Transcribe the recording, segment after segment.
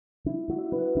Welcome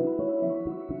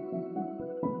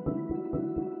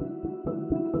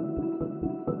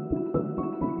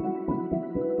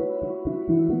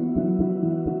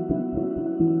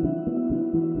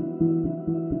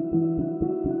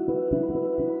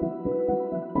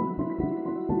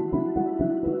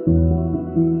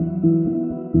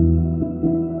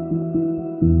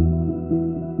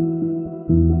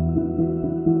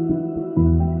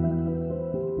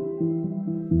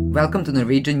to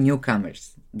Norwegian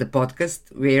Newcomers, the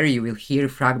podcast where you will hear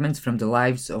fragments from the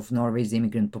lives of Norway's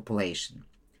immigrant population.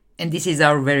 And this is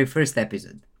our very first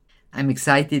episode. I'm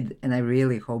excited and I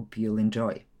really hope you'll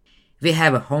enjoy. We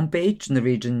have a homepage,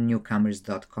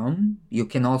 norwegiannewcomers.com. You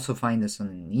can also find us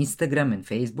on Instagram and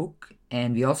Facebook.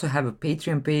 And we also have a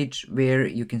Patreon page where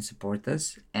you can support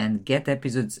us and get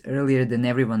episodes earlier than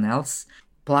everyone else,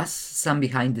 plus some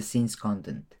behind-the-scenes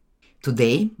content.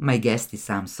 Today, my guest is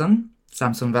Samson.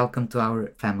 Samson, welcome to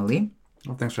our family.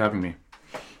 Well, thanks for having me.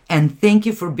 And thank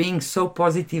you for being so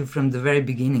positive from the very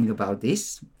beginning about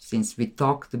this, since we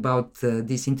talked about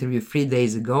this interview 3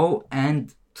 days ago,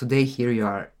 and today here you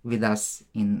are with us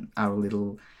in our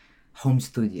little home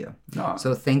studio. No.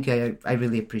 So thank you. I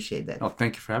really appreciate that. Oh,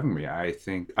 thank you for having me. I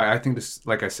think this,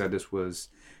 like I said,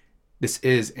 this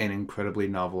is an incredibly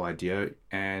novel idea,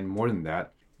 and more than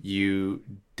that, you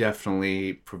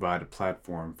definitely provide a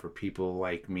platform for people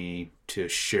like me to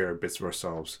share bits of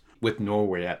ourselves with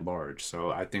Norway at large. So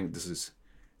I think this is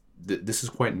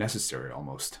quite necessary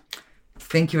almost.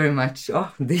 Thank you very much.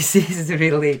 Oh, this is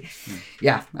really,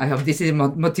 I hope this is a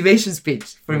motivation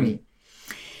speech for me.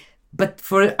 But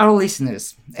for our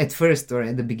listeners, at first or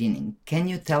at the beginning, can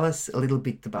you tell us a little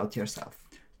bit about yourself?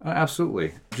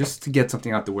 Absolutely. Just to get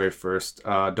something out the way first,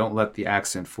 don't let the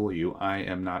accent fool you. I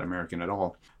am not American at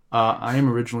all. I am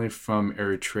originally from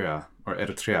Eritrea, or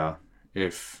Eritrea,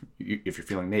 if you're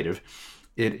feeling native.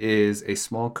 It is a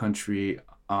small country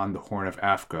on the Horn of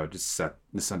Africa, just set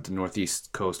on the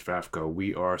northeast coast of Africa.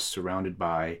 We are surrounded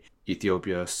by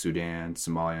Ethiopia, Sudan,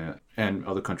 Somalia, and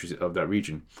other countries of that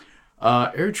region.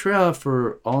 Eritrea,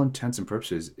 for all intents and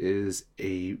purposes, is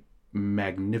a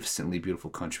magnificently beautiful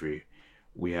country.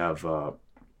 We have a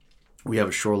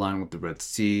shoreline with the Red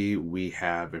Sea. We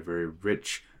have a very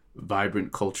rich,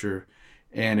 vibrant culture.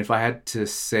 And if I had to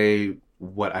say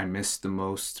what I miss the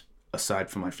most, aside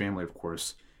from my family, of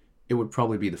course, it would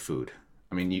probably be the food.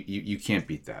 I mean, you can't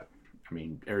beat that. I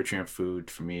mean, Eritrean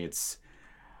food, for me, it's,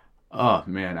 oh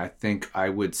man, I think I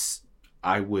would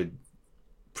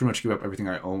pretty much give up everything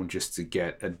I own just to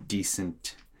get a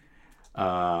decent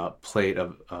plate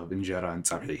of injera and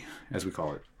tsari, as we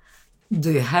call it.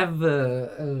 Do you have,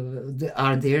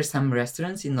 are there some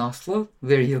restaurants in Oslo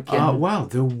where you can... Wow,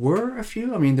 there were a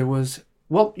few. I mean, you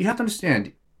have to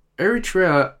understand,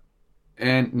 Eritrea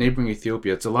and neighboring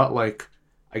Ethiopia, it's a lot like,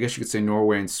 I guess you could say,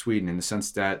 Norway and Sweden, in the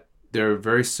sense that they're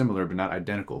very similar but not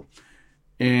identical.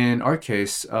 In our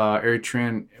case,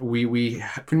 Eritrean, we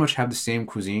pretty much have the same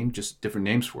cuisine, just different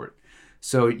names for it.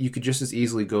 So you could just as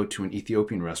easily go to an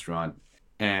Ethiopian restaurant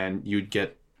and you'd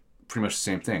get pretty much the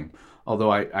same thing.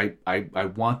 Although I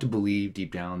want to believe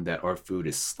deep down that our food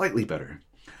is slightly better.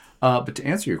 But to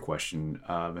answer your question,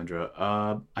 Vendra,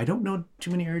 I don't know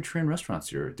too many Eritrean restaurants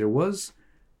here. There was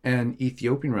an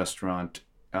Ethiopian restaurant,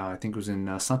 I think it was in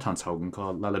Sankthanshaugen,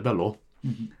 called Lalibello.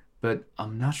 Mm-hmm. But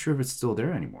I'm not sure if it's still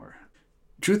there anymore.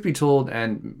 Truth be told,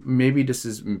 and maybe this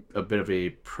is a bit of a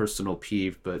personal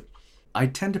peeve, but I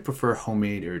tend to prefer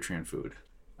homemade Eritrean food.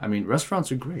 I mean,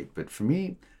 restaurants are great, but for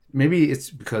me, maybe it's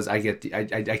because I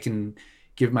can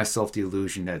give myself the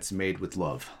illusion that it's made with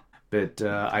love. But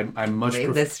I much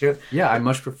that's true. Yeah, I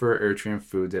much prefer Eritrean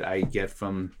food that I get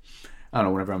from, I don't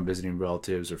know, whenever I'm visiting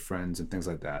relatives or friends and things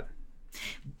like that.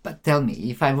 But tell me,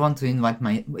 if I want to invite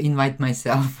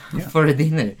myself for a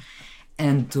dinner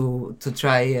and to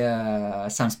try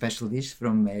some special dish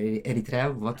from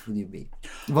Eritrea, what would you be?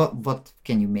 What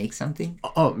can you make something?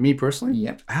 Oh, me personally?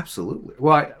 Yep. Absolutely.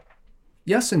 Well,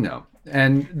 yes and no.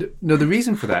 And the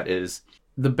reason for that is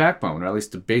the backbone, or at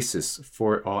least the basis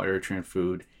for all Eritrean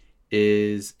food,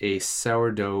 is a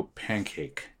sourdough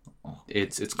pancake. Oh,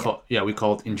 it's called, we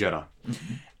call it injera.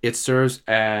 Mm-hmm. It serves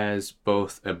as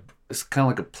both it's kind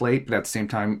of like a plate, but at the same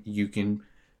time you can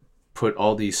put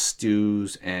all these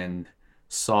stews and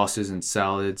sauces and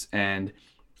salads, and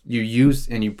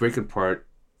you break it apart,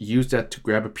 use that to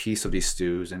grab a piece of these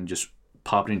stews and just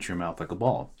pop it into your mouth like a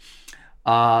ball.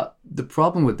 The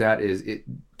problem with that is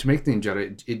to make the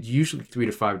injera, it usually 3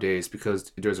 to 5 days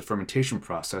because there's a fermentation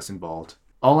process involved.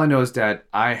 All I know is that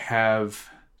there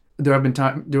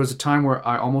was a time where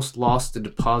I almost lost the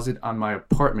deposit on my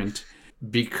apartment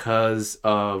because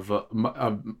of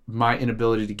my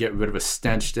inability to get rid of a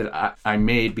stench that I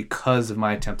made because of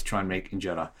my attempt to try and make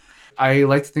injera. I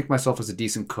like to think myself as a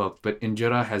decent cook, but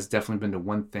injera has definitely been the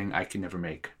one thing I can never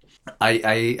make.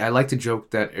 I like to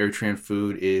joke that Eritrean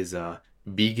food is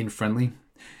vegan friendly,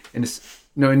 in this,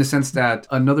 no, in the sense that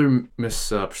another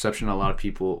misperception a lot of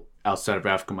people outside of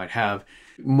Africa might have.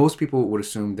 Most people would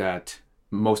assume that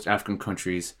most African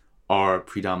countries are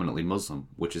predominantly Muslim,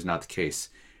 which is not the case.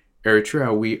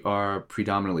 Eritrea, we are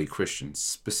predominantly Christian,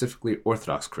 specifically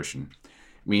Orthodox Christian,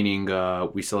 meaning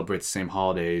we celebrate the same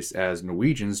holidays as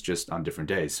Norwegians, just on different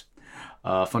days.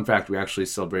 Fun fact, we actually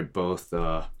celebrate both,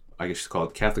 I guess you call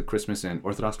it Catholic Christmas and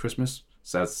Orthodox Christmas.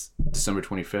 So that's December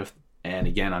 25th, and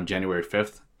again on January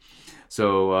 5th.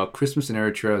 So Christmas in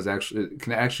Eritrea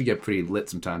can actually get pretty lit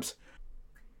sometimes.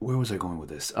 Where was I going with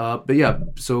this? But yeah,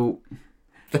 so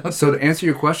to answer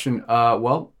your question,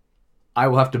 well, I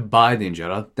will have to buy the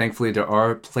injera. Thankfully, there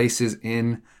are places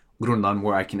in Grunland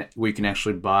where you can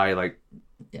actually buy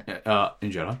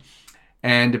injera,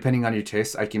 and depending on your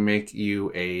taste, I can make you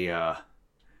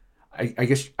I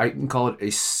guess I can call it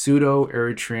a pseudo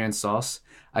Eritrean sauce.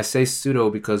 I say pseudo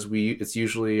because it's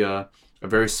usually a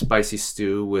very spicy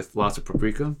stew with lots of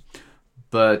paprika,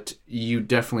 but you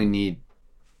definitely need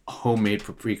homemade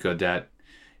paprika that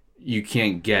you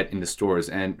can't get in the stores,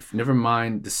 and never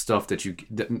mind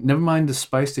never mind the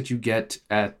spice that you get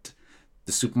at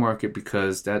the supermarket,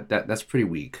 because that's pretty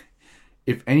weak.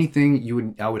 If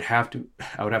anything, I would have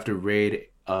to raid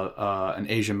an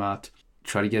Asia Mat,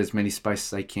 try to get as many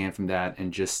spices as I can from that,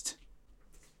 and just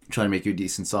try to make you a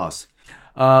decent sauce.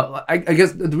 I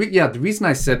guess the reason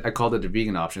I called it the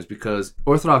vegan option is because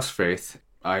Orthodox faith.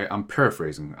 I'm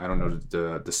paraphrasing. I don't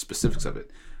know the specifics of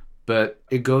it, but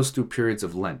it goes through periods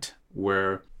of Lent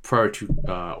where prior to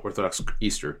Orthodox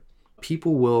Easter,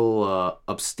 people will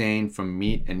abstain from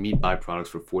meat and meat byproducts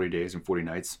for 40 days and 40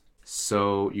 nights.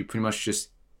 So you pretty much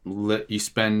just you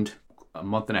spend a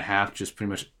month and a half just pretty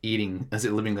much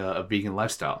living a vegan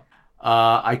lifestyle.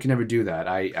 I can never do that.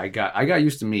 I got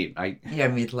used to meat. You're a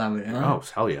meat lover, huh? Oh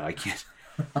hell yeah! I can't.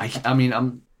 I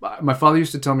mean, my father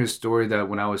used to tell me a story that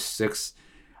when I was 6,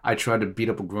 I tried to beat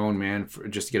up a grown man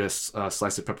just to get a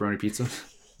slice of pepperoni pizza.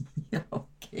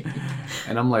 Okay.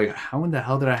 And I'm like, how in the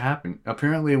hell did that happen?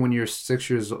 Apparently, when you're 6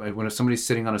 years old, when somebody's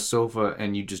sitting on a sofa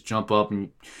and you just jump up and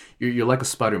you're like a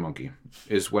spider monkey,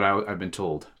 is what I've been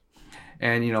told.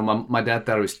 And my dad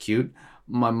thought it was cute.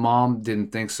 My mom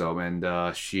didn't think so, and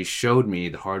she showed me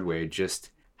the hard way just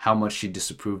how much she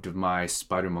disapproved of my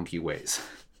spider monkey ways.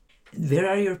 Where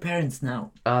are your parents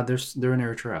now? They're in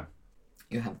Eritrea.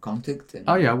 You have contact?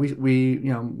 Oh yeah,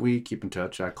 we keep in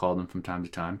touch. I call them from time to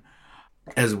time.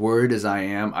 As worried as I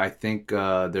am, I think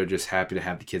they're just happy to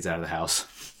have the kids out of the house.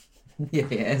 Yeah,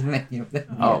 as many of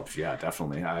them. Oh yeah,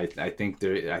 definitely. I think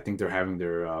they're having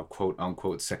their quote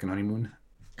unquote second honeymoon.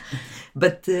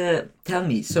 But tell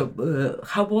me, so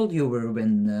how old you were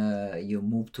when you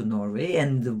moved to Norway,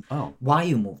 and why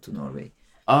you moved to Norway?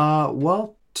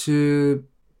 Well, to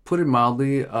put it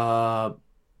mildly,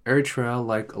 Eritrea,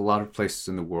 like a lot of places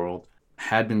in the world,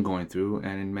 had been going through,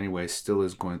 and in many ways still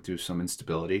is going through, some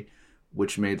instability,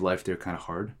 which made life there kind of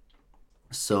hard.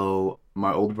 So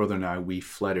my older brother and I, we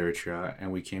fled Eritrea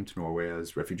and we came to Norway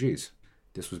as refugees.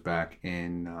 This was back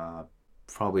in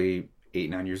probably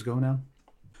 8-9 years ago now.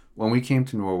 When we came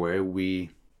to Norway, we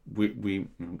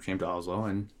came to Oslo,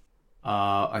 and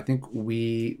I think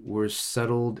we were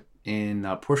settled in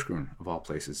Porsgrunn, of all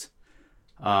places.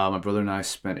 My brother and I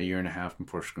spent 1.5 years in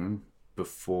Porsgrunn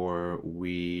before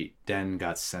we then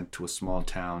got sent to a small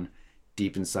town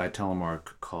deep inside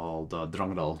Telemark called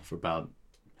Drangedal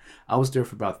I was there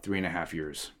for about 3.5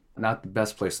 years. Not the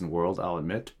best place in the world, I'll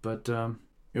admit, but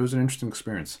it was an interesting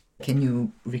experience. Can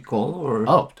you recall or?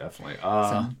 Oh, definitely.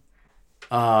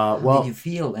 How did you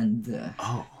feel? And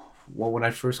well, when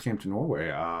I first came to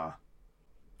Norway,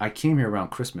 I came here around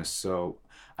Christmas, so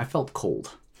I felt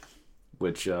cold,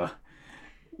 which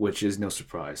is no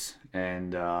surprise.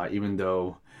 And even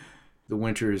though the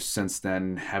winters since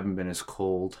then haven't been as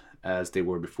cold as they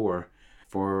were before,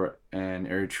 for an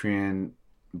Eritrean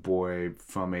boy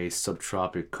from a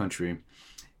subtropic country,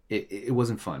 it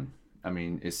wasn't fun. I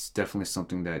mean, it's definitely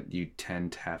something that you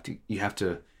have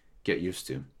to get used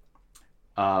to.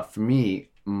 For me,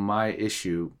 my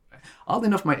issue, oddly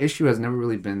enough, has never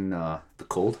really been the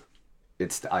cold.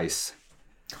 It's the ice.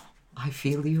 I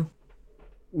feel you.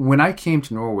 When I came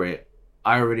to Norway,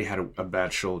 I already had a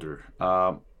bad shoulder.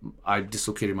 I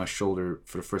dislocated my shoulder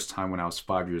for the first time when I was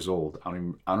 5 years old. I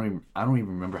don't even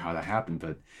remember how that happened,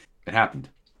 but it happened.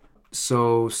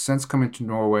 So since coming to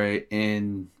Norway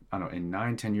in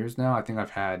 9-10 years now, I think I've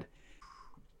had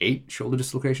 8 shoulder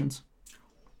dislocations.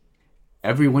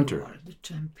 Every winter. You are the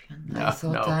champion. No, I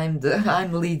thought no.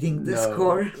 I'm leading the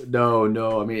score.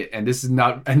 No. I mean, and this is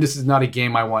not a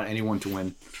game I want anyone to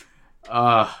win.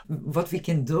 What we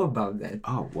can do about that?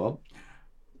 Oh well,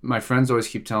 my friends always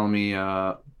keep telling me.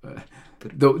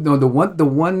 The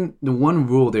one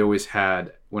rule they always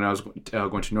had when I was going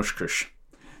to Norskkurs.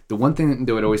 The one thing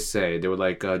they would always say, they were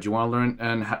like, "Do you want to learn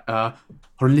and har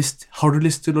du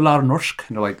lyst til å lære norsk?"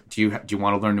 And they're like, "Do you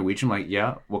want to learn Norwegian?" I'm like,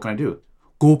 "Yeah. What can I do?"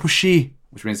 Gå på ski,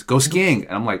 which means go skiing.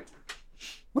 And I'm like,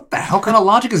 what the hell kind of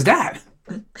logic is that?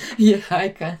 Yeah, I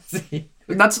can see.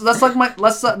 That's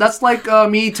like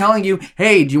me telling you,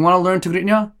 hey, do you want to learn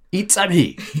Tigrinya? Eat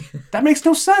sabhi. That makes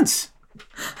no sense.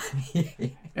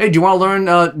 Hey, do you want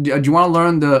to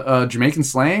learn the Jamaican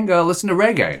slang? Listen to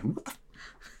reggae.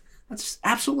 That's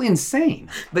absolutely insane.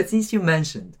 But since you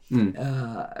mentioned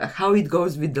how it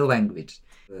goes with the language,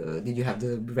 did you have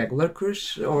the regular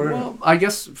course or? Well, I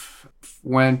guess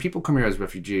when people come here as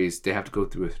refugees, they have to go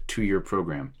through a 2-year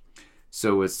program.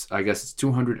 So it's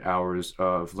 200 hours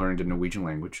of learning the Norwegian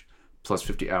language, plus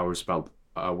 50 hours about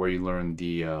where you learn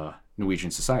the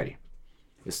Norwegian society.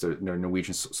 It's the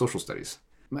Norwegian social studies.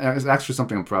 It's actually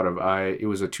something I'm proud of. It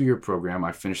was a 2-year program.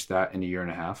 I finished that in a year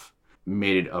and a half.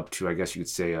 Made it up to, I guess you could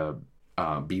say, a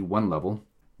B1 level.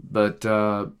 But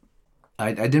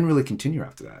I didn't really continue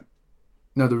after that.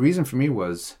 No, the reason for me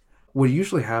was what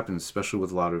usually happens, especially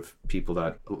with a lot of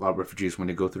refugees when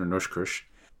they go through the Norskkurs,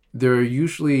 there are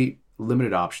usually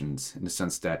limited options in the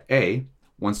sense that A,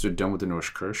 once they're done with the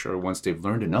Norskkurs or once they've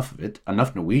learned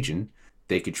enough Norwegian,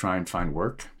 they could try and find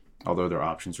work, although their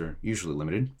options are usually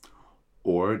limited,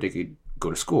 or they could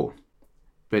go to school.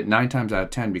 But 9 times out of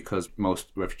 10, because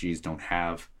most refugees don't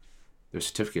have their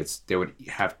certificates, they would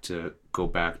have to go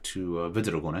back to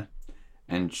videregående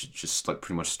and just like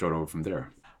pretty much start over from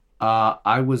there.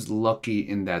 I was lucky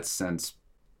in that sense.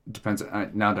 Depends.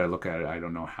 Now that I look at it, I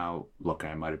don't know how lucky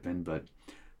I might have been, but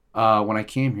when I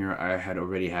came here, I had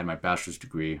already had my bachelor's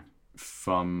degree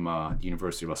from the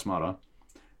University of Asmara.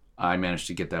 I managed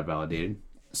to get that validated.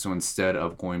 So instead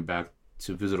of going back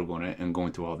to videregående and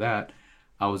going through all that,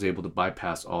 I was able to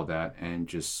bypass all that and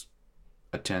just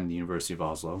attend the University of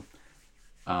Oslo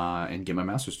and get my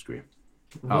master's degree.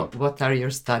 What are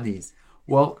your studies?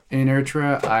 Well, in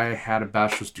Eritrea, I had a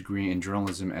bachelor's degree in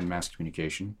journalism and mass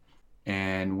communication.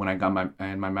 And when I got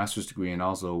my master's degree in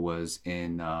Oslo was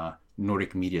in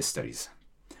Nordic media studies.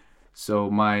 So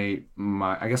my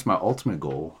ultimate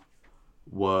goal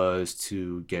was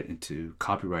to get into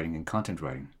copywriting and content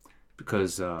writing.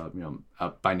 Because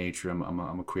by nature,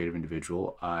 I'm a creative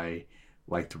individual. I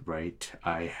like to write.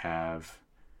 I have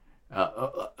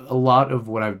a lot of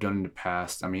what I've done in the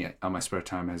past. I mean, on my spare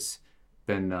time has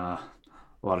been a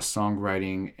lot of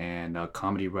songwriting and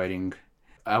comedy writing.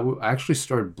 I actually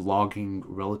started blogging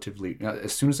relatively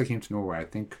as soon as I came to Norway. I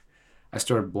think I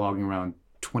started blogging around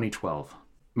 2012.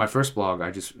 My first blog,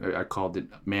 I called it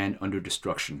 "Man Under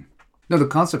Destruction." No, the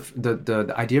concept,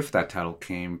 the idea for that title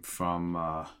came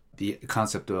from the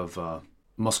concept of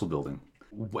muscle building.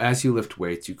 As you lift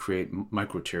weights, you create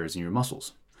micro tears in your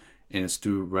muscles, and it's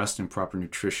through rest and proper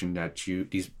nutrition that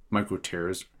these micro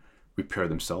tears repair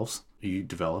themselves. You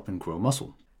develop and grow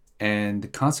muscle. And the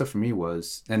concept for me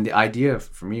was, and the idea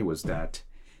for me was that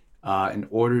in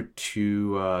order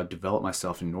to develop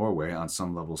myself in Norway on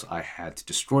some levels, I had to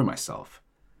destroy myself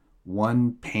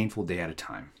one painful day at a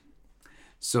time.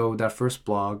 So that first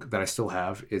blog that I still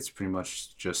have, it's pretty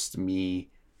much just me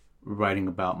writing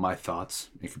about my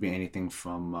thoughts. It could be anything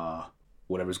from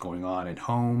whatever's going on at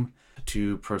home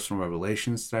to personal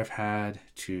revelations that I've had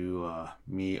to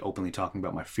me openly talking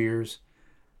about my fears.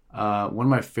 One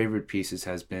of my favorite pieces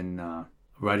has been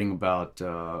writing about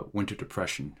winter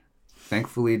depression.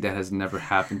 Thankfully, that has never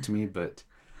happened to me, but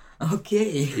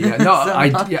okay. Yeah, no,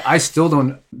 I still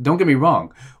don't get me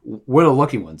wrong. We're the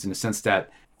lucky ones in the sense that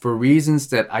for reasons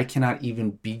that I cannot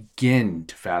even begin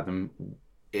to fathom,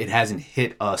 it hasn't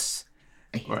hit us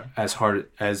as hard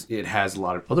as it has a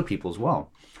lot of other people as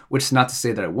well. Which is not to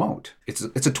say that it won't. It's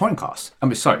a coin toss.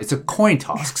 It's a coin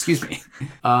toss. Excuse me.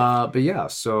 But yeah,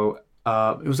 so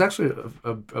it was actually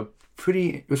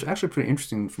pretty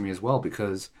interesting for me as well,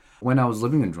 because when I was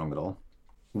living in Drangedal,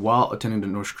 while attending the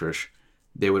Norskkurs,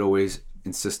 they would always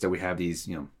insist that we have these,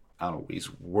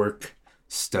 these work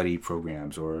study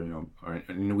programs or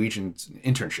Norwegian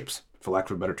internships, for lack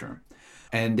of a better term.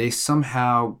 And they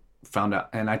somehow found out,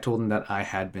 and I told them that I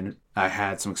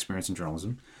had some experience in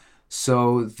journalism.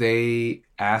 So they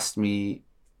asked me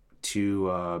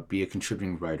to be a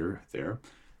contributing writer there.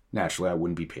 Naturally, I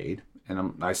wouldn't be paid.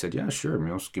 And I said, yeah, sure.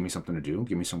 Give me something to do.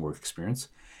 Give me some work experience.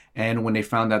 And when they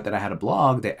found out that I had a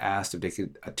blog, they asked if they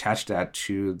could attach that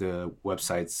to the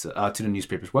to the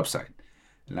newspaper's website.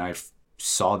 And I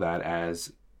saw that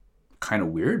as kind of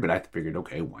weird, but I figured,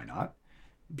 okay, why not?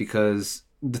 Because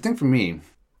the thing for me,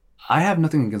 I have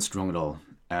nothing against Drangedal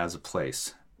as a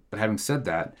place. But having said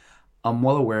that, I'm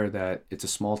well aware that it's a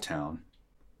small town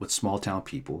with small town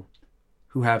people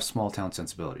who have small town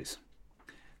sensibilities.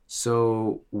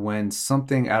 So when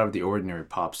something out of the ordinary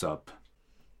pops up,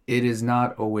 it is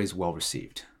not always well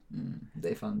received.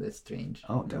 They found that strange.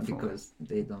 Oh, definitely. Because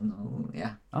they don't know.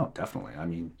 Yeah. Oh, definitely. I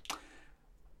mean,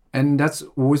 and that's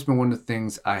always been one of the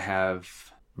things I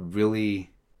have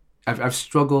really, I've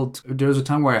struggled. There was a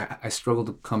time where I struggled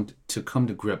to come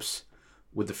to grips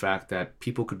with the fact that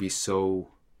people could be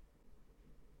so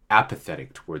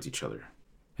apathetic towards each other,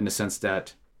 in the sense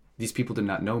that these people did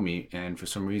not know me, and for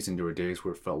some reason there were days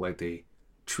where it felt like they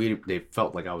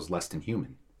felt like I was less than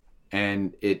human.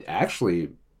 And that actually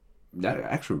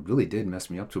really did mess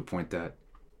me up to a point that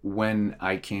when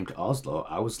I came to Oslo,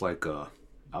 I was like a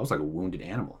wounded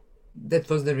animal. That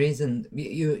was the reason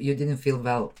you didn't feel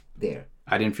well there.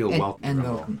 I didn't feel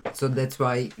welcome. So that's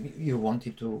why you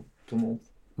wanted to move.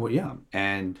 Well, yeah.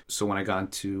 And so when I got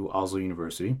into Oslo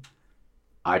University,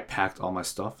 I packed all my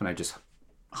stuff and I just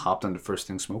hopped on the first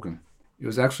thing smoking. It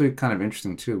was actually kind of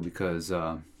interesting too, because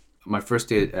my first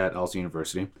day at Oslo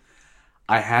University,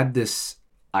 I had this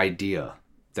idea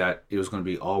that it was going to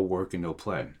be all work and no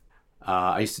play.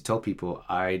 I used to tell people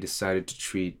I was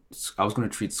going to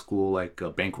treat school like a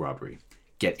bank robbery.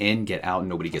 Get in, get out, and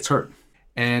nobody gets hurt.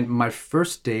 And my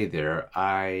first day there,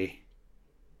 I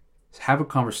have a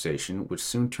conversation, which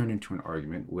soon turned into an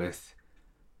argument with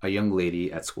a young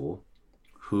lady at school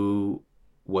who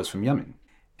was from Yemen.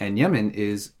 And Yemen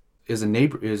is a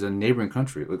neighboring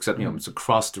country, except it's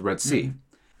across the Red Sea. Mm-hmm.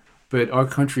 But our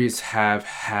countries have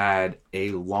had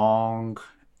a long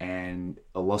and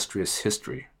illustrious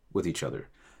history with each other.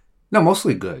 No,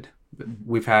 mostly good.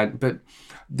 But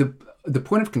the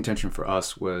point of contention for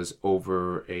us was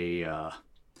over a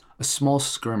small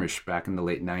skirmish back in the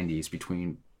late 90s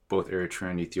between both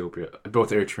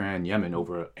Eritrea and Yemen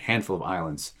over a handful of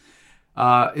islands.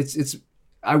 It's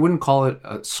I wouldn't call it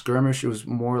a skirmish. It was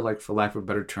more like, for lack of a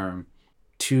better term,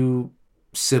 two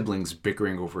siblings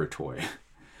bickering over a toy.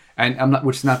 And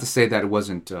which is not to say that it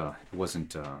wasn't a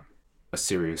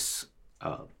serious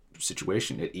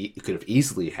situation. It could have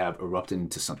easily have erupted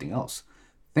into something else.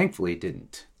 Thankfully, it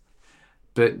didn't.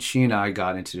 But she and I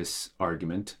got into this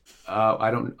argument.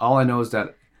 All I know is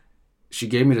that she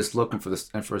gave me this look,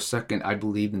 and for a second, I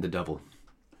believed in the devil.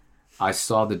 I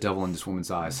saw the devil in this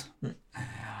woman's eyes,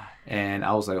 and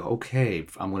I was like, okay,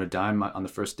 I'm going to die on the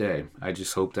first day. I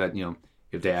just hope that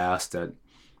if they ask that.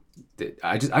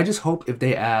 I just hope if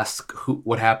they ask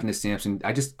what happened to Samson,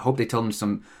 I just hope they tell them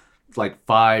some like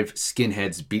 5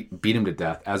 skinheads beat him to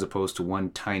death, as opposed to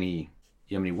one tiny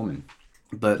Yemeni woman.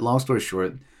 But long story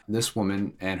short, this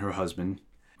woman and her husband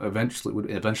would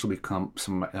eventually become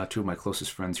two of my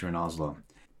closest friends here in Oslo.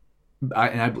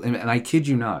 I kid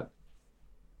you not,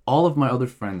 all of my other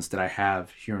friends that I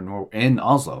have here in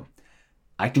Oslo,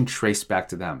 I can trace back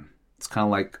to them. It's kind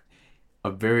of like a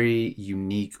very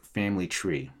unique family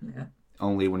tree. Yeah.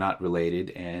 Only we're not related,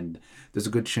 and there's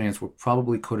a good chance we're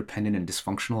probably codependent and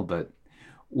dysfunctional, but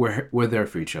we're there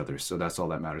for each other, so that's all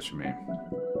that matters for me.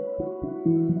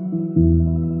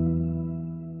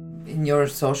 In your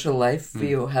social life,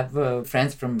 you have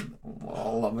friends from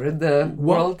all over the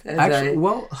world? In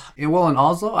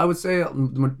Oslo, I would say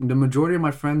the majority of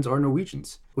my friends are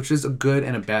Norwegians, which is a good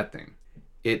and a bad thing.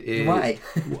 It is. Why?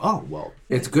 Oh, well,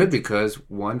 it's good because,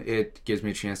 one, it gives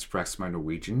me a chance to practice my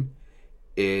Norwegian.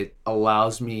 It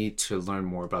allows me to learn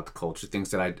more about the culture, things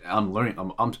that I'm learning.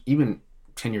 I'm even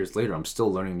 10 years later, I'm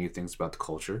still learning new things about the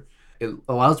culture. It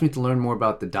allows me to learn more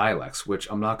about the dialects, which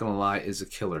I'm not going to lie is a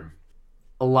killer.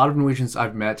 A lot of Norwegians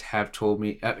I've met have told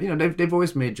me, they've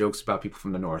always made jokes about people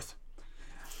from the north,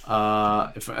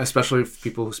 especially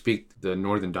people who speak the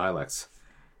northern dialects.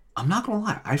 I'm not going to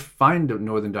lie, I find the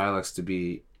northern dialects to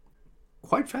be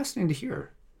quite fascinating to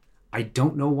hear. I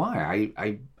don't know why.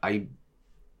 I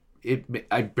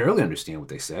barely understand what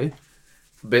they say,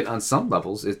 but on some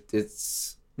levels, it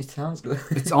sounds good.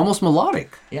 It's almost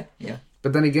melodic. Yeah.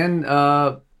 But then again,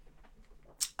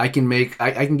 I can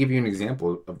give you an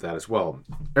example of that as well.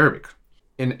 Arabic.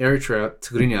 In Eritrea,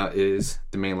 Tigrinya is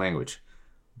the main language,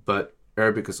 but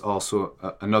Arabic is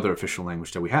also another official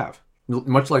language that we have.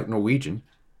 Much like Norwegian,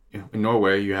 in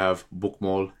Norway you have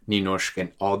Bokmål, Nynorsk,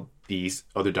 and all these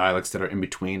other dialects that are in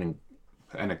between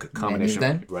and a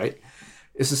combination, right?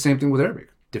 It's the same thing with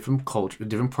Arabic. Different culture,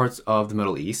 different parts of the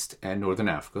Middle East and Northern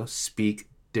Africa speak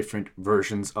different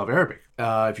versions of Arabic.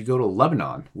 If you go to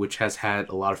Lebanon, which has had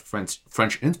a lot of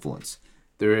French influence,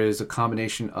 there is a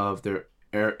combination of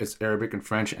it's Arabic and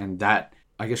French, and that,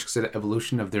 I guess you could say, the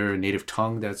evolution of their native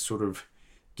tongue that sort of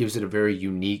gives it a very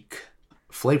unique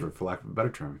flavor, for lack of a better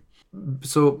term.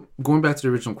 So going back to the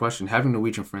original question, having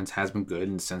Norwegian friends has been good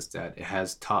in the sense that it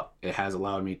has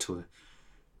allowed me to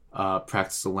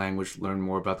practice the language, learn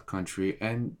more about the country,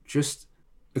 and just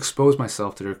expose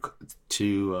myself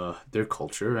to their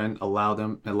culture and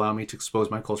allow me to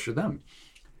expose my culture to them.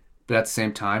 But at the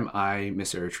same time, I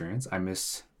miss Eritreans. I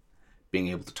miss being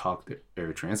able to talk to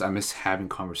Eritreans. I miss having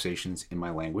conversations in my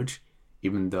language,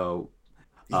 even though.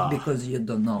 Is it because you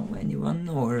don't know anyone,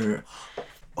 or?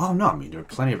 Oh no, I mean there are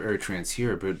plenty of Eritreans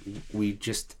here, but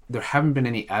there haven't been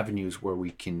any avenues where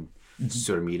we can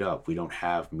sort of meet up. We don't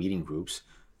have meeting groups.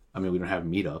 I mean, we don't have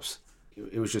meetups.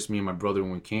 It was just me and my brother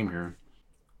when we came here.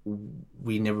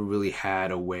 We never really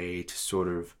had a way to sort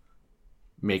of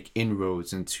make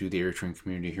inroads into the Eritrean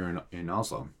community here in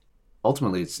Oslo.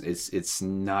 Ultimately, it's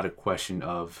not a question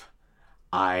of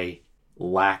I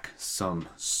lack some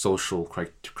social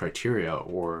criteria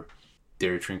or the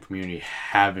Eritrean community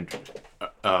haven't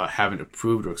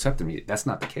approved or accepted me. That's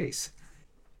not the case.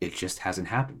 It just hasn't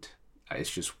happened.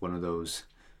 It's just one of those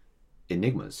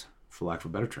enigmas, for lack of a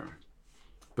better term.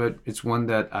 But it's one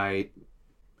that I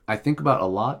think about a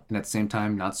lot, and at the same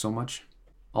time, not so much.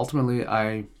 Ultimately,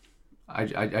 I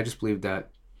just believe that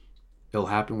it'll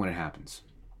happen when it happens.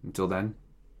 Until then,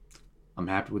 I'm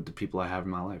happy with the people I have in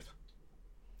my life.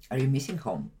 Are you missing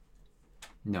home?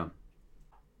 No.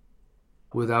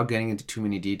 Without getting into too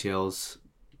many details,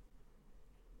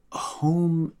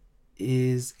 home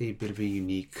is a bit of a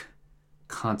unique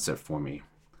concept for me.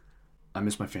 I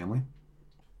miss my family.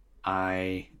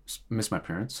 I miss my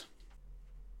parents.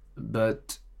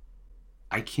 But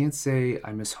I can't say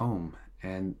I miss home.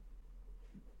 And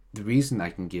the reason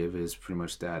I can give is pretty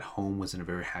much that home was in a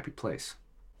very happy place.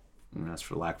 And that's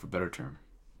for lack of a better term.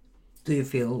 Do you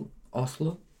feel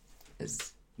Oslo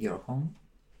is your home?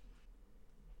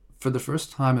 For the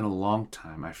first time in a long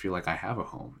time, I feel like I have a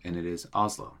home, and it is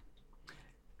Oslo.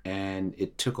 And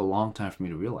it took a long time for me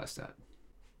to realize that.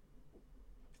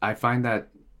 I find that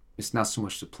it's not so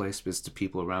much the place, but it's the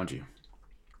people around you.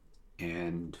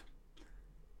 And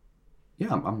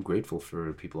yeah, I'm grateful for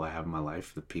the people I have in my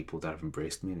life, the people that have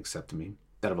embraced me and accepted me,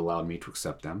 that have allowed me to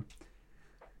accept them.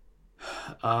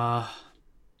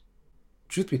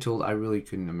 Truth be told, I really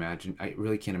can't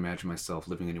imagine myself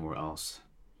living anywhere else.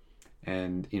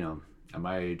 And, at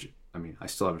my age, I mean, I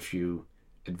still have a few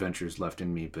adventures left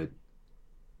in me, but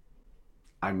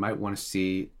I might want to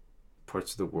see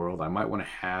parts of the world. I might want to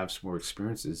have some more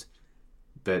experiences.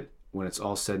 But when it's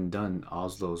all said and done,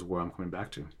 Oslo is where I'm coming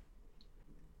back to.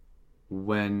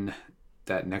 When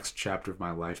that next chapter of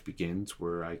my life begins,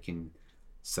 where I can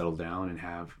settle down and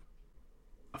have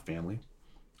a family,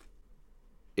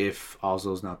 if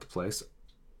Oslo's not the place,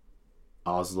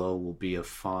 Oslo will be a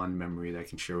fond memory that I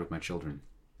can share with my children.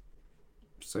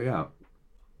 So yeah,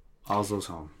 Oslo's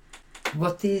home.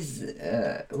 What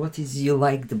is you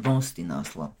like the most in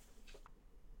Oslo?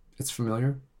 It's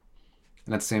familiar,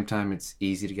 and at the same time, it's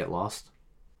easy to get lost.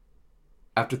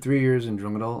 After 3 years in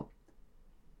Drangedal,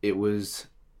 it was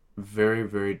very,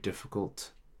 very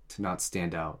difficult to not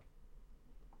stand out,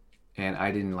 and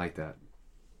I didn't like that.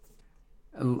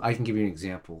 I can give you an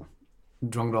example.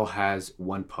 Drangedal has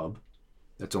one pub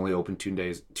that's only open 2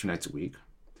 nights a week,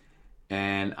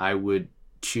 and I would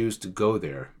choose to go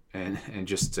there and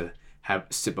just to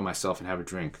sit by myself and have a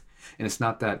drink. And it's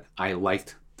not that I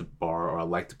liked the bar or I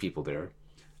liked the people there.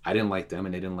 I didn't like them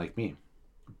and they didn't like me.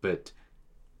 But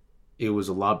it was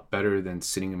a lot better than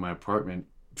sitting in my apartment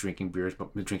drinking beers,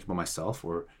 drinking by myself,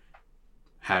 or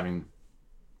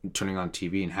turning on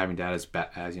TV and having that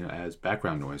as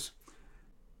background noise.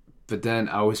 But then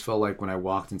I always felt like when I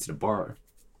walked into the bar,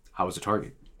 I was a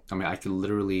target. I mean, I could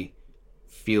literally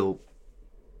feel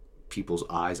people's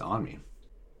eyes on me.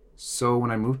 So when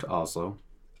I moved to Oslo,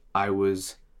 I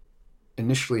was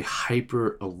initially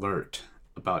hyper alert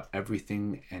about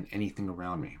everything and anything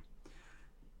around me.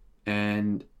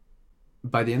 And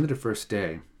by the end of the first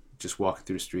day, just walking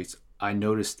through the streets, I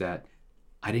noticed that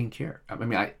I didn't care. I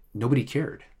mean, nobody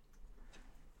cared.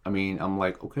 I mean, I'm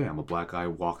like, okay, I'm a black guy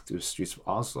walking through the streets of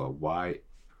Oslo. Why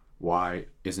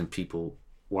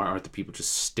aren't the people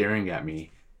just staring at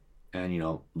me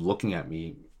and, looking at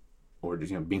me or,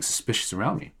 being suspicious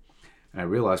around me? And I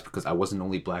realized because I wasn't the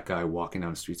only black guy walking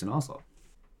down the streets in Oslo.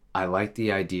 I like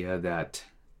the idea that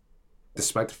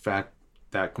despite the fact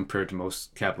that compared to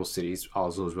most capital cities,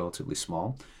 Oslo is relatively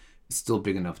small, it's still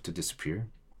big enough to disappear.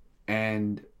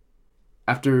 And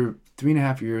After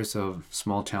 3.5 years of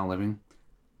small town living,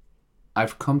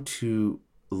 I've come to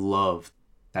love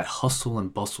that hustle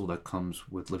and bustle that comes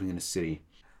with living in a city.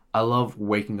 I love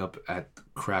waking up at the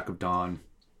crack of dawn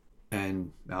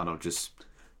and, I don't know, just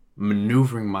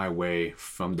maneuvering my way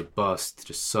from the bus to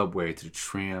the subway to the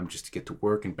tram just to get to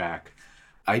work and back.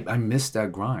 I miss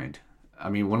that grind. I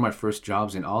mean, one of my first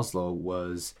jobs in Oslo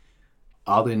was,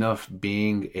 oddly enough,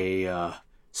 being a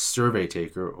survey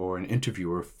taker or an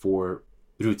interviewer for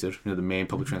Ruter, the main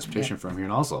public transportation firm here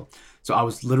in Oslo. So I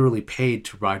was literally paid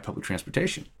to ride public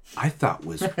transportation. I thought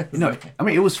was,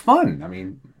 it was fun. I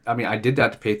mean, I did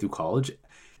that to pay through college.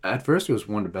 At first, it was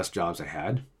one of the best jobs I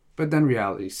had, but then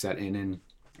reality set in and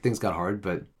things got hard.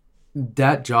 But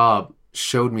that job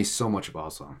showed me so much of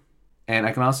Oslo. And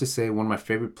I can honestly say one of my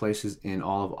favorite places in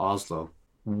all of Oslo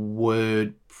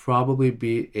would probably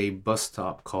be a bus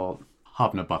stop called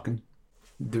Havnebakken.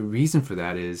 The reason for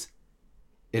that is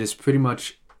it is pretty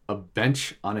much a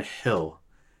bench on a hill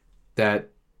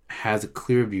that has a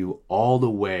clear view all the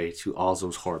way to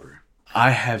Oslo's harbor.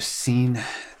 I have seen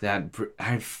that.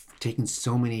 I've taken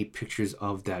so many pictures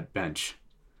of that bench,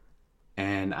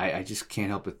 and I just can't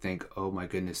help but think, oh my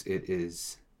goodness, it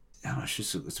is. I don't know,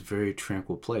 it's a very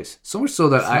tranquil place. So much so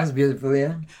that Sounds beautiful,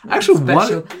 yeah. I actually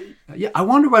wanted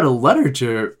to write a letter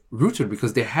to Ruter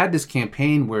because they had this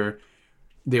campaign where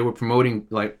they were promoting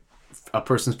like a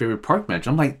person's favorite park bench.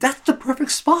 I'm like, that's the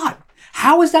perfect spot.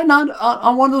 How is that not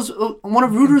on one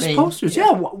of Ruter's posters?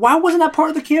 Yeah. Why wasn't that part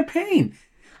of the campaign?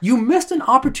 You missed an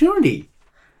opportunity.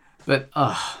 But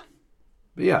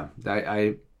yeah,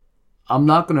 I'm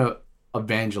not gonna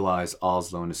evangelize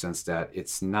Oslo in the sense that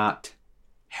it's not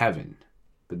heaven,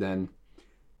 but then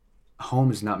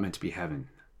home is not meant to be heaven.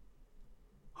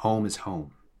 Home is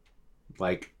home.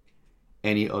 Like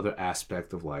any other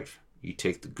aspect of life, you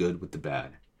take the good with the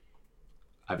bad.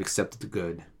 I've accepted the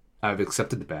good. I've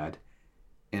accepted the bad,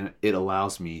 and it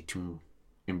allows me to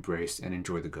embrace and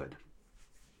enjoy the good.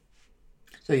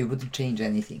 So you wouldn't change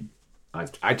anything?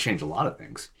 I'd change a lot of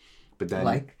things, but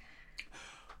then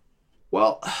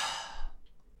well,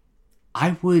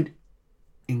 I would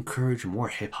encourage more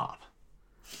hip hop.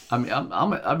 I mean,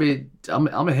 I'm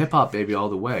a hip hop baby all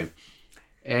the way,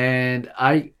 and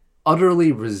I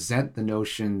utterly resent the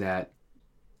notion that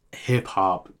hip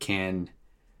hop can.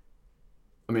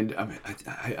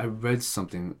 I read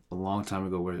something a long time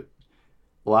ago where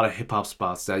a lot of hip hop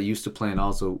spots that used to play in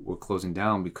Oslo were closing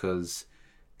down because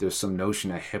there's some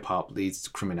notion that hip hop leads to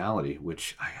criminality,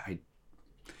 which I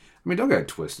don't get it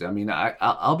twisted. I mean,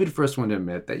 I'll be the first one to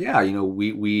admit that, yeah,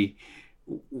 we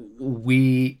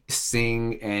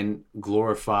sing and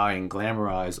glorify and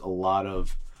glamorize a lot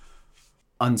of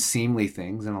unseemly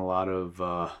things and a lot of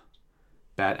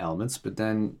bad elements, but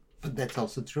that's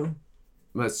also true.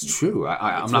 That's true.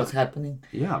 I'm not. What's happening.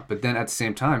 Yeah, but then at the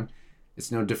same time,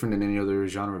 it's no different than any other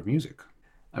genre of music.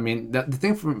 I mean, the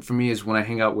thing for me is when I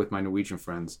hang out with my Norwegian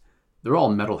friends, they're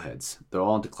all metalheads. They're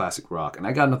all into classic rock, and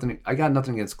I got nothing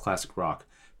against classic rock.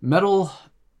 Metal,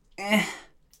 Yeah.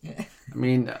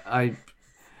 I'm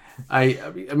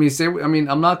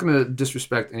not gonna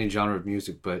disrespect any genre of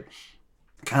music, but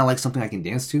kind of like something I can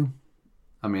dance to.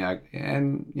 At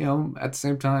the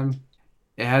same time,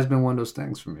 it has been one of those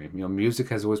things for me. Music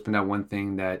has always been that one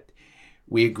thing that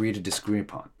we agree to disagree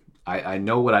upon. I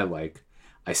know what I like.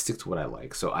 I stick to what I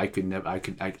like. So I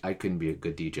couldn't be a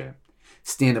good DJ.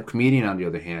 Stand-up comedian, on the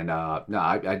other hand, no,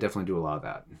 I definitely do a lot of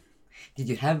that. Did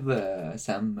you have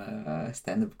some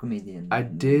stand-up comedian? I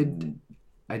did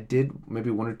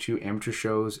maybe one or two amateur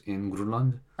shows in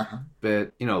Grunland,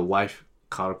 but life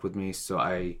caught up with me, so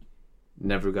I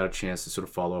never got a chance to sort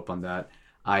of follow up on that.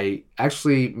 I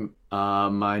actually,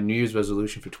 my New Year's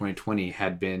resolution for 2020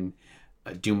 had been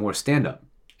do more stand-up,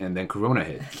 and then Corona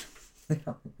hit.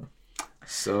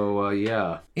 So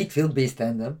yeah. It will be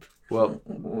stand-up. Well,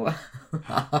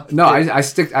 no, I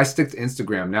stick to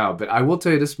Instagram now, but I will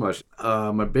tell you this much: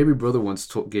 my baby brother once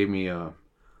gave me a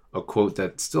quote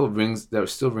that still rings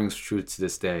true to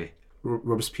this day.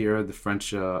 Robespierre, the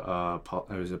French,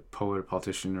 was a poet,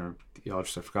 politician, or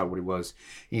theologist, I forgot what he was.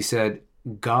 He said,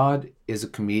 "God is a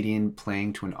comedian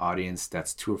playing to an audience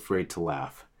that's too afraid to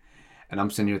laugh." And I'm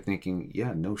sitting here thinking,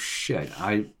 yeah, no shit.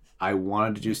 I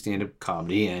wanted to do stand-up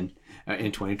comedy in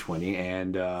 2020,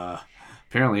 and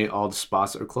apparently all the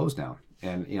spots are closed now.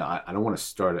 And I don't want to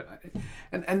start it.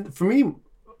 And for me,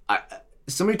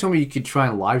 somebody told me you could try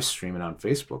and live stream it on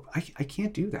Facebook. I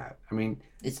can't do that. I mean,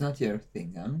 it's not your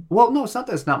thing, huh? Well, no, it's not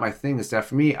that it's not my thing. It's that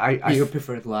for me, you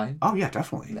prefer it live? Oh yeah,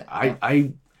 definitely.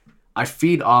 I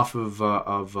feed off of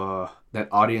that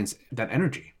audience, that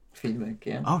energy. Feedback,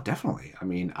 yeah. Oh, definitely. I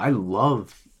mean, I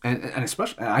love and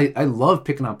especially I love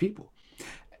picking on people.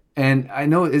 And I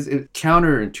know it's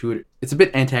counterintuitive. It's a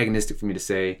bit antagonistic for me to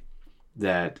say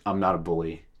that I'm not a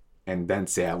bully and then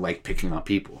say I like picking on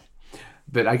people.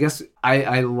 But I guess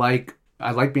I like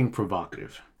being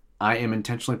provocative. I am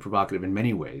intentionally provocative in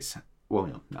many ways.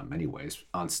 Well, not many ways.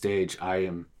 On stage, I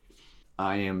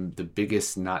am the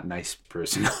biggest not nice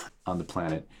person on the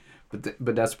planet.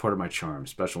 But that's part of my charm,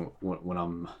 especially when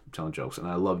I'm telling jokes, and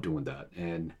I love doing that.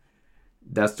 And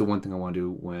that's the one thing I want to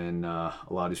do when a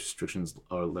lot of these restrictions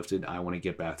are lifted. I want to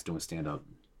get back to doing stand up.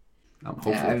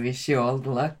 Hopefully. I wish you all the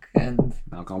luck, and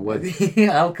Knock on wood.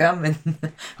 I'll come and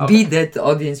be that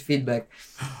audience feedback.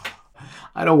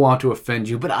 I don't want to offend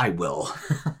you, but I will.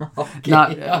 Okay,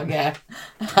 okay.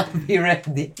 I'll be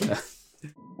ready.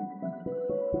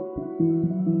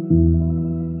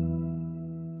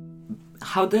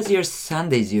 How does your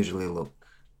Sundays usually look?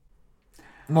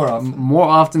 More often. More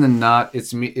often than not,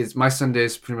 it's me. It's my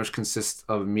Sundays pretty much consist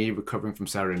of me recovering from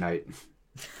Saturday night.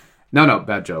 No,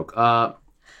 bad joke.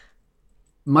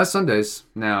 My Sundays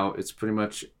now, it's pretty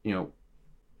much,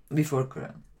 Before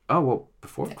Corona. Oh well,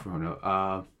 before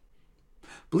Corona.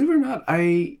 Believe it or not,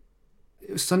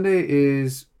 Sunday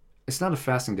is, it's not a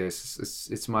fasting day.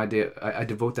 It's my day. I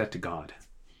devote that to God.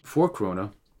 Before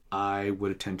Corona, I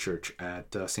would attend church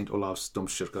at St. Olav's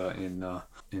Domkyrka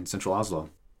in central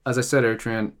Oslo. As I said,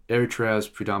 Eritrea is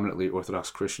predominantly Orthodox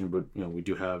Christian, but we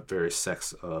do have various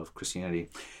sects of Christianity.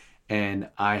 And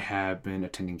I have been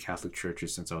attending Catholic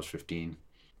churches since I was 15.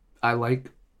 I like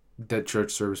that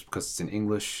church service because it's in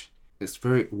English. It's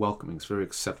very welcoming. It's very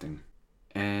accepting.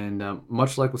 And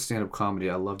much like with stand-up comedy,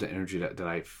 I love the energy that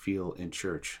I feel in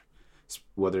church.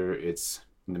 Whether it's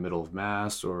in the middle of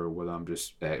Mass or whether I'm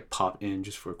just pop in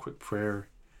just for a quick prayer.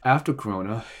 After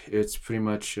Corona, it's pretty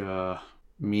much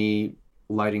me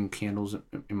lighting candles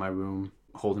in my room,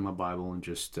 holding my Bible, and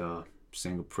just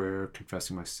saying a prayer,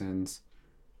 confessing my sins.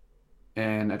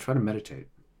 And I try to meditate.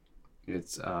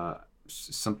 It's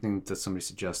something that somebody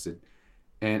suggested.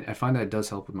 And I find that it does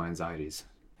help with my anxieties.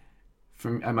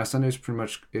 For me, my Sundays pretty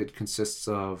much, it consists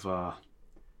of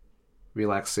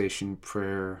relaxation,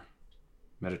 prayer,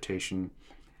 meditation,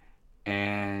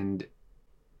 and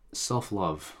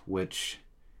self-love, which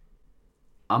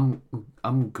I'm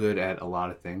good at a lot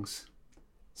of things.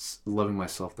 Loving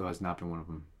myself, though, has not been one of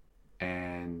them.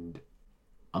 And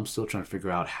I'm still trying to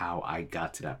figure out how I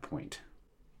got to that point.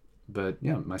 But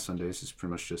yeah, my Sundays is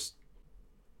pretty much just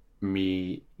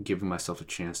me giving myself a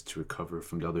chance to recover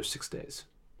from the other 6 days.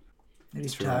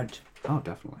 Recharge. Oh,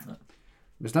 definitely.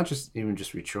 It's not just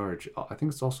recharge. I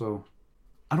think it's also,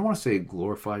 I don't want to say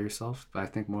glorify yourself, but I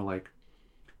think more like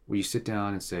where you sit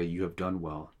down and say, you have done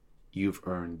well. You've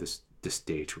earned this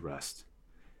day to rest.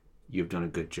 You've done a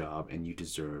good job and you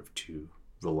deserve to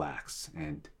relax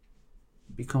and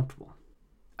be comfortable.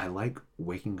 I like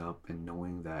waking up and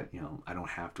knowing that, I don't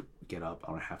have to get up.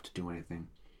 I don't have to do anything.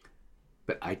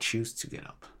 But I choose to get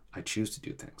up. I choose to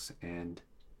do things. And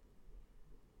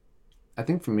I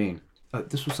think for me,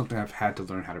 this was something I've had to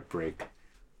learn how to break.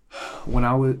 When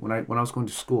I was going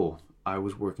to school, I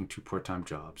was working 2 part-time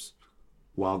jobs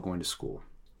while going to school.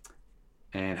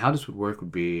 And how this would work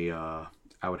would be I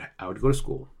would go to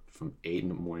school from 8 in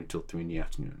the morning till 3 in the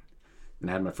afternoon. And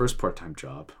I had my first part-time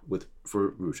job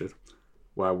for Ruja,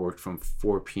 where I worked from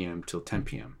 4 p.m. till 10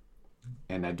 p.m.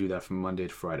 And I do that from Monday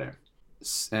to Friday.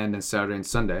 And then Saturday and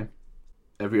Sunday,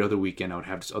 every other weekend, I would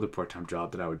have this other part-time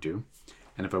job that I would do.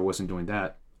 And if I wasn't doing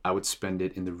that, I would spend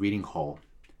it in the reading hall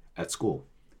at school,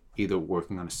 either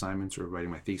working on assignments or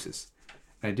writing my thesis.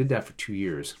 And I did that for 2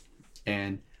 years.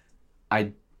 And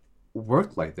I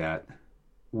worked like that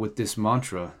with this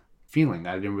mantra feeling.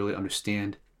 I didn't really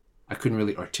understand. I couldn't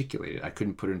really articulate it. I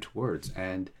couldn't put it into words.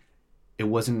 And it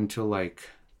wasn't until like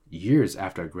years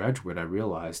after I graduated, I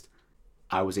realized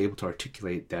I was able to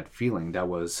articulate that feeling. That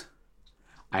was,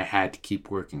 I had to keep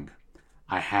working.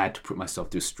 I had to put myself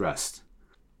through stress.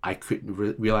 I couldn't,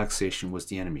 relaxation was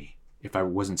the enemy. If I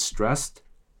wasn't stressed,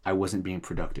 I wasn't being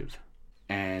productive.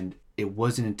 And it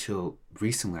wasn't until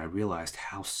recently I realized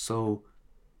how so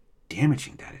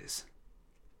damaging that is.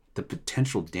 The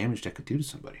potential damage that could do to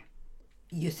somebody.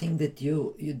 You think that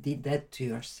you did that to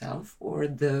yourself, or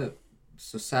the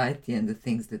society and the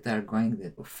things that are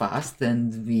going fast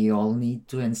and we all need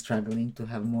to and struggling to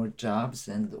have more jobs,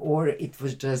 or it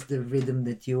was just the rhythm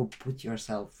that you put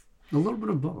yourself? A little bit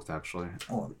of both, actually.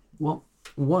 Or, well,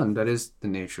 one, that is the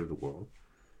nature of the world.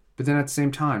 But then at the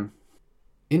same time,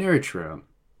 in Eritrea,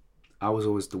 I was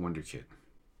always the wonder kid.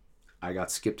 I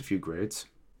got skipped a few grades.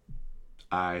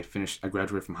 I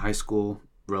graduated from high school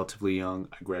relatively young.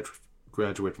 I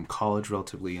graduated from college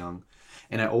relatively young.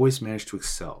 And I always managed to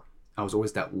excel. I was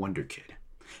always that wonder kid.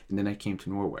 And then I came to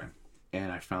Norway.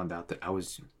 And I found out that I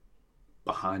was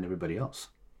behind everybody else.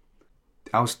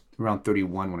 I was around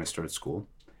 31 when I started school,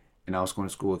 and I was going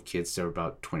to school with kids that were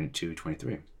about 22,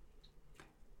 23.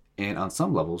 And on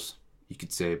some levels, you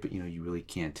could say, but you really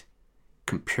can't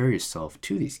compare yourself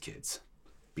to these kids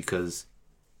because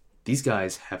these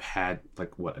guys have had a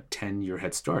 10-year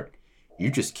head start. You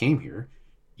just came here,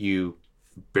 you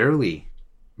barely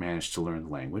managed to learn the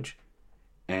language,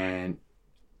 and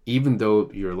even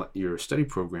though your study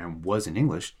program was in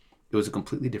English, it was a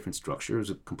completely different structure. It was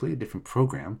a completely different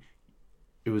program.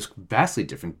 It was vastly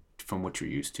different from what you're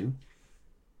used to.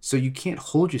 So you can't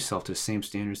hold yourself to the same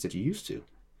standards that you used to.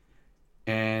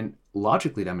 And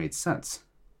logically, that made sense.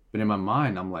 But in my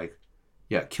mind, I'm like,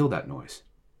 yeah, kill that noise.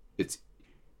 It's,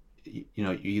 you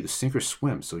either sink or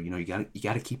swim. So, you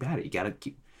gotta keep at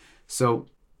it. So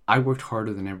I worked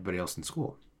harder than everybody else in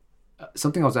school.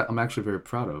 Something I'm actually very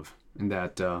proud of, in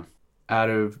that out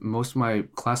of most of my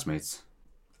classmates,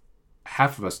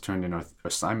 half of us turned in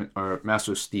our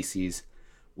master's theses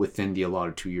within the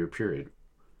allotted 2-year period,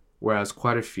 whereas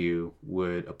quite a few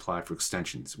would apply for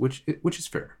extensions, which is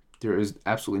fair. There is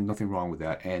absolutely nothing wrong with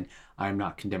that, and I'm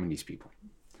not condemning these people.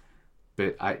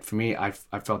 But I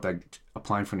felt that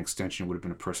applying for an extension would have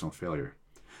been a personal failure.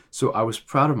 So I was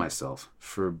proud of myself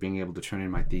for being able to turn in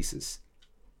my thesis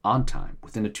on time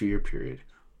within a 2-year period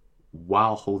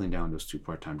while holding down those 2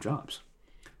 part-time jobs.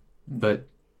 But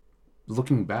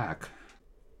looking back,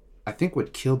 I think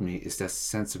what killed me is that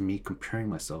sense of me comparing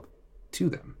myself to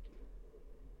them.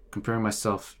 Comparing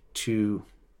myself to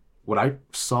what I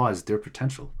saw as their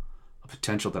potential, a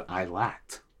potential that I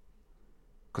lacked.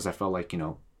 Because I felt like,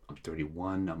 I'm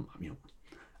 31,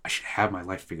 I should have my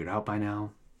life figured out by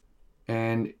now.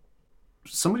 And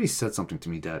somebody said something to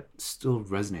me that still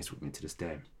resonates with me to this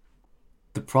day.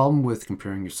 The problem with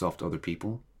comparing yourself to other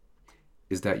people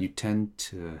is that you tend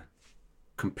to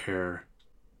compare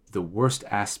the worst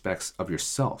aspects of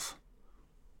yourself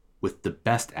with the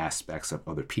best aspects of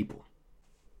other people.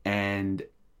 And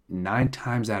 9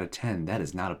 times out of 10, that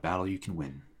is not a battle you can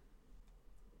win.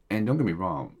 And don't get me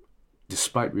wrong,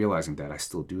 despite realizing that, I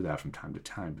still do that from time to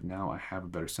time, but now I have a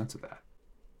better sense of that.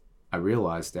 I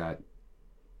realize that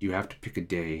you have to pick a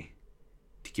day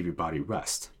to give your body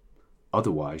rest.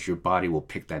 Otherwise, your body will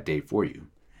pick that day for you.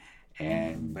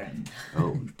 And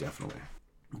definitely.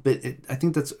 But I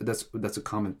think that's a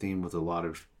common theme with a lot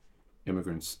of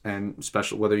immigrants, and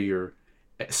especially whether you're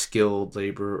skilled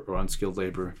labor or unskilled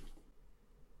labor.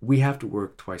 We have to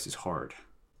work twice as hard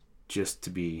just to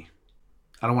be,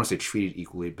 I don't want to say treated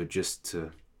equally, but just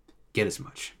to get as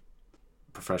much.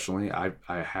 Professionally, I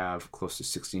have close to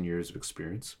 16 years of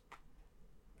experience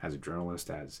as a journalist,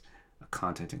 as a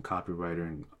content and copywriter,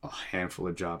 and a handful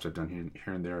of jobs I've done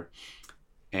here and there.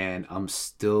 And I'm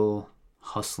still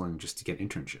hustling just to get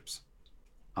internships.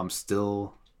 I'm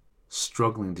still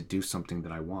struggling to do something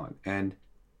that I want. And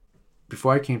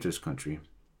before I came to this country,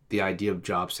 the idea of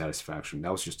job satisfaction,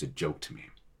 that was just a joke to me.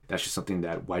 That's just something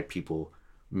that white people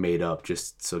made up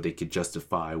just so they could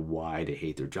justify why they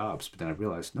hate their jobs. But then I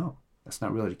realized, no, that's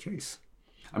not really the case.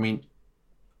 I mean,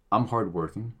 I'm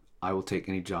hardworking. I will take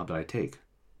any job that I take.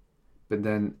 But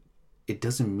then it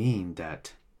doesn't mean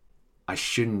that I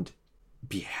shouldn't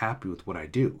be happy with what I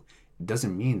do. It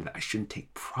doesn't mean that I shouldn't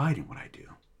take pride in what I do.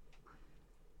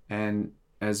 And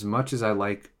as much as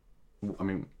right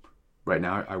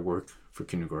now I work for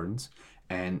kindergartens,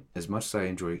 and as much as I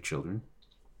enjoy children,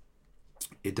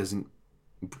 it doesn't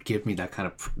give me that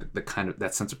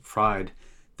that sense of pride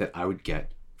that I would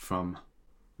get from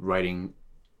writing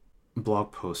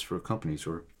blog posts for companies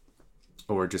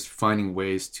or just finding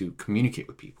ways to communicate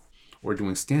with people or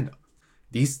doing stand-up.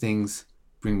 These things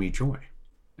bring me joy.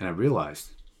 And I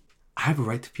realized I have a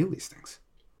right to feel these things.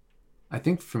 I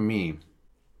think for me,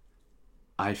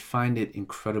 I find it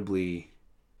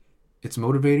it's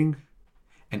motivating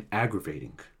and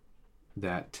aggravating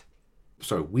that,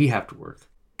 we have to work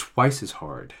twice as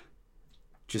hard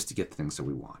just to get the things that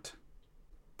we want.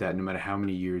 That no matter how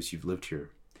many years you've lived here,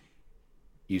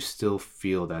 you still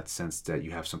feel that sense that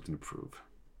you have something to prove.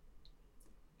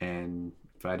 And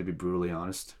if I had to be brutally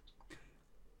honest,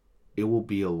 it will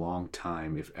be a long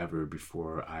time, if ever,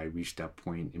 before I reach that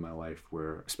point in my life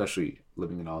where, especially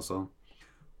living in Oslo,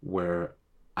 where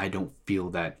I don't feel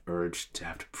that urge to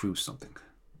have to prove something.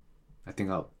 I think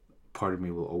part of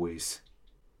me will always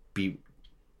be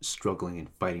struggling and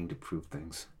fighting to prove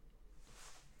things.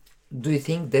 Do you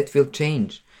think that will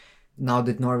change now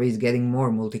that Norway is getting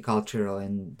more multicultural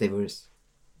and diverse?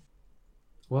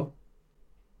 Well,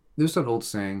 there's that old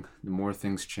saying, the more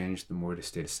things change, the more they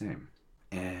stay the same.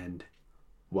 And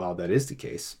while that is the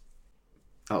case,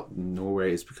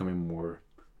 Norway is becoming more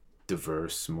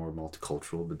diverse, more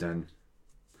multicultural, but then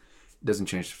doesn't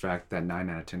change the fact that 9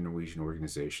 out of 10 Norwegian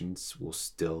organizations will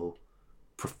still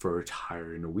prefer to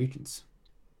hire Norwegians.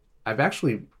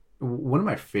 One of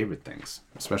my favorite things,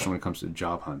 especially when it comes to the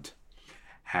job hunt,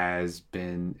 has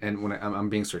been, and when I'm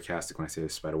being sarcastic when I say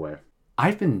this, by the way,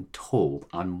 I've been told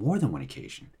on more than one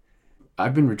occasion,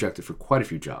 I've been rejected for quite a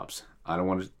few jobs. I don't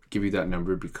want to give you that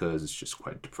number because it's just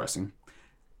quite depressing.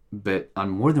 But on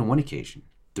more than one occasion,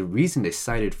 the reason they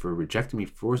cited for rejecting me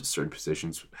for certain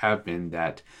positions have been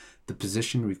that the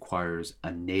position requires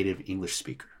a native English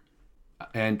speaker.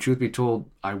 And truth be told,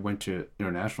 I went to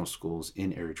international schools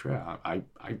in Eritrea.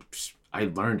 I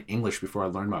learned English before I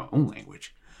learned my own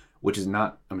language, which is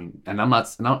not. I mean, and I'm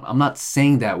not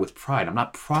saying that with pride. I'm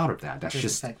not proud of that. That's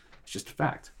just it's just a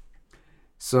fact.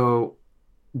 So,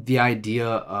 the idea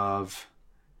of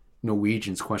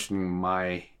Norwegians questioning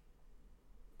my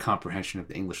comprehension of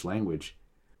the English language,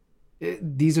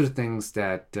 these are the things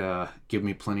that give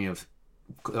me plenty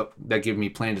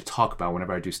to talk about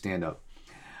whenever I do stand up.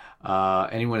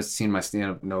 Anyone who's seen my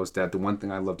stand-up knows that the one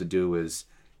thing I love to do is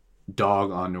dog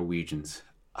on Norwegians.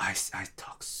 I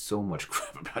talk so much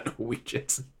crap about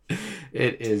Norwegians.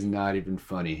 It is not even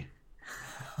funny.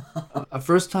 The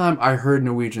first time I heard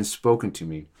Norwegian spoken to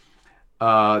me,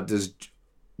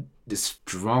 this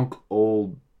drunk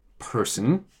old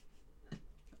person,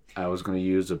 I was going to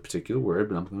use a particular word,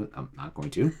 but I'm not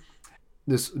going to.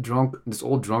 This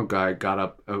old drunk guy got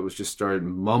up, just started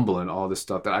mumbling all this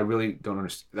stuff that I really don't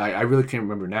understand. I really can't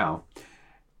remember now.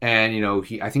 And,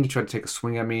 I think he tried to take a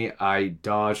swing at me. I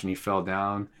dodged and he fell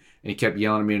down and he kept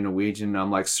yelling at me in Norwegian. And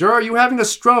I'm like, "Sir, are you having a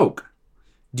stroke?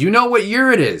 Do you know what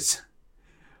year it is?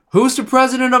 Who's the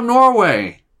president of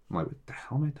Norway?" I'm like, "What the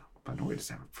hell am I talking about? Norway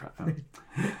doesn't have a president."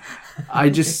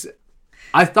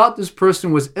 I thought this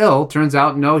person was ill. Turns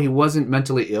out, no, he wasn't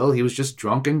mentally ill. He was just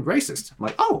drunk and racist. I'm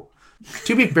like, oh.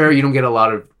 To be fair, you don't get a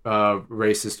lot of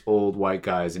racist old white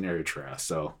guys in Eritrea,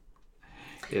 so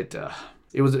it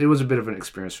was a bit of an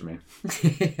experience for me.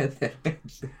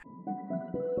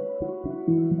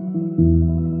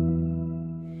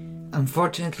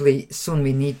 Unfortunately, soon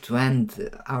we need to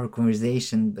end our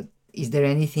conversation, but is there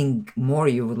anything more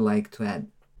you would like to add?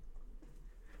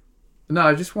 No,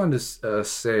 I just wanted to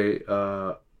say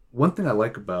one thing I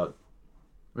like about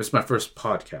it's my first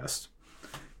podcast,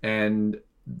 and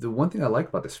the one thing I like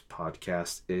about this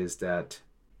podcast is that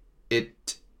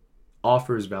it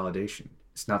offers validation.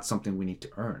 It's not something we need to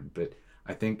earn, but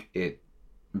I think it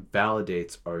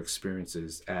validates our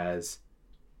experiences as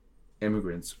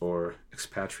immigrants or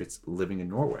expatriates living in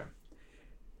Norway.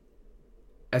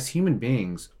 As human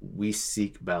beings, we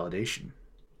seek validation.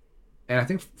 And I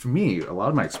think for me, a lot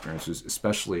of my experiences,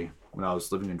 especially when I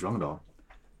was living in Drumdal,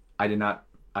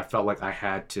 I felt like I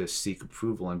had to seek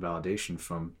approval and validation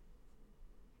from,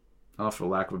 for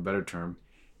lack of a better term,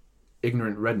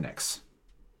 ignorant rednecks.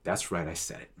 That's right, I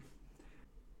said it.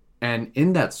 And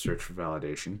in that search for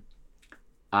validation,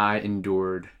 I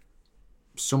endured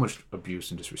so much abuse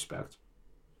and disrespect.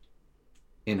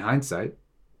 In hindsight,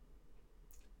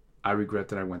 I regret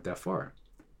that I went that far.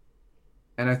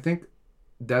 And I think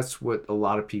that's what a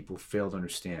lot of people fail to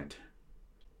understand.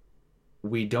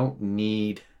 We don't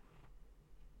need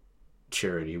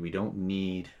charity. We don't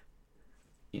need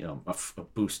a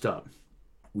boost up.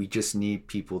 We just need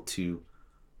people to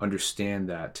understand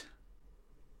that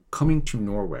coming to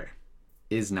Norway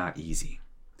is not easy.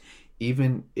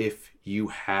 Even if you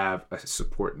have a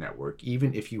support network,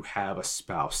 even if you have a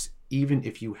spouse, even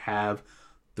if you have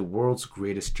the world's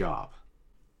greatest job,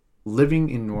 living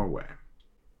in Norway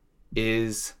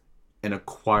is an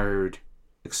acquired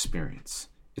experience.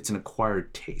 It's an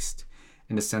acquired taste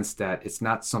in the sense that it's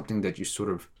not something that you sort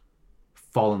of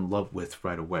fall in love with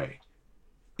right away.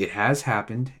 It has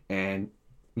happened, and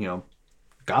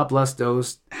God bless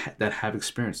those that have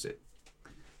experienced it.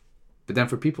 But then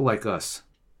for people like us,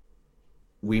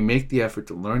 we make the effort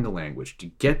to learn the language, to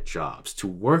get jobs, to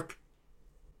work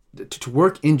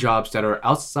in jobs that are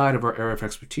outside of our area of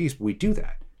expertise. But we do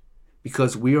that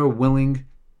because we are willing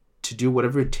to do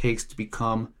whatever it takes to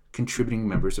become contributing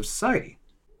members of society.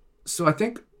 So I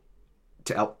think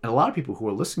to a lot of people who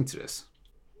are listening to this,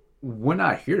 we're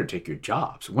not here to take your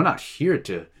jobs. We're not here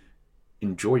to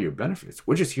enjoy your benefits.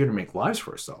 We're just here to make lives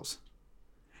for ourselves.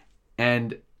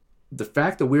 And the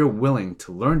fact that we're willing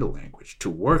to learn the language, to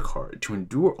work hard, to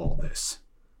endure all this,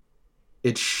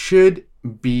 it should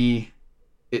be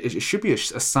a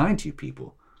sign to you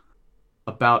people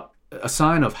about a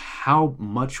sign of how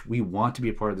much we want to be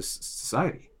a part of this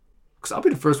society. Because I'll be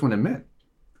the first one to admit,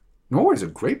 Norway is a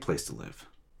great place to live.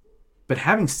 But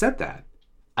having said that,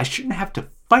 I shouldn't have to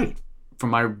fight for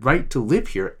my right to live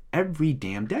here every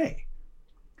damn day.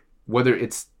 Whether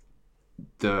it's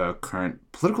the current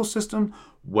political system,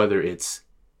 whether it's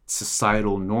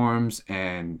societal norms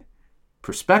and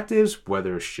perspectives,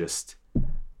 whether it's just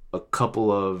a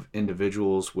couple of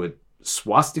individuals with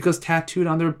swastikas tattooed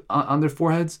on their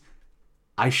foreheads.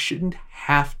 I shouldn't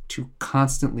have to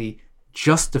constantly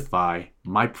justify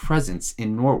my presence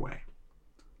in Norway.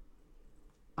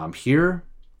 I'm here.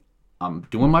 I'm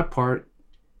doing my part.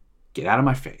 Get out of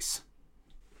my face.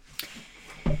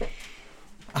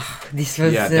 This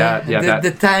was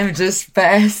the time just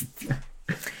passed,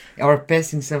 or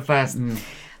passing so fast.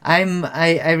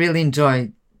 I really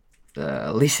enjoyed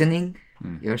listening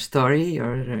your story,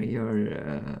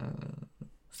 your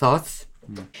thoughts.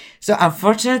 So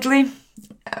unfortunately,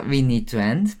 we need to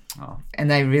end.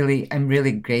 And I'm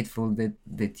really grateful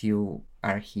that you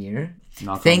are here.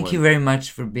 Thank you very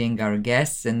much for being our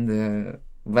guests, and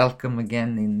welcome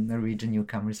again in Norwegian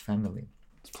Newcomers family.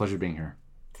 It's a pleasure being here.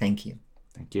 Thank you.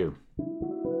 Thank you.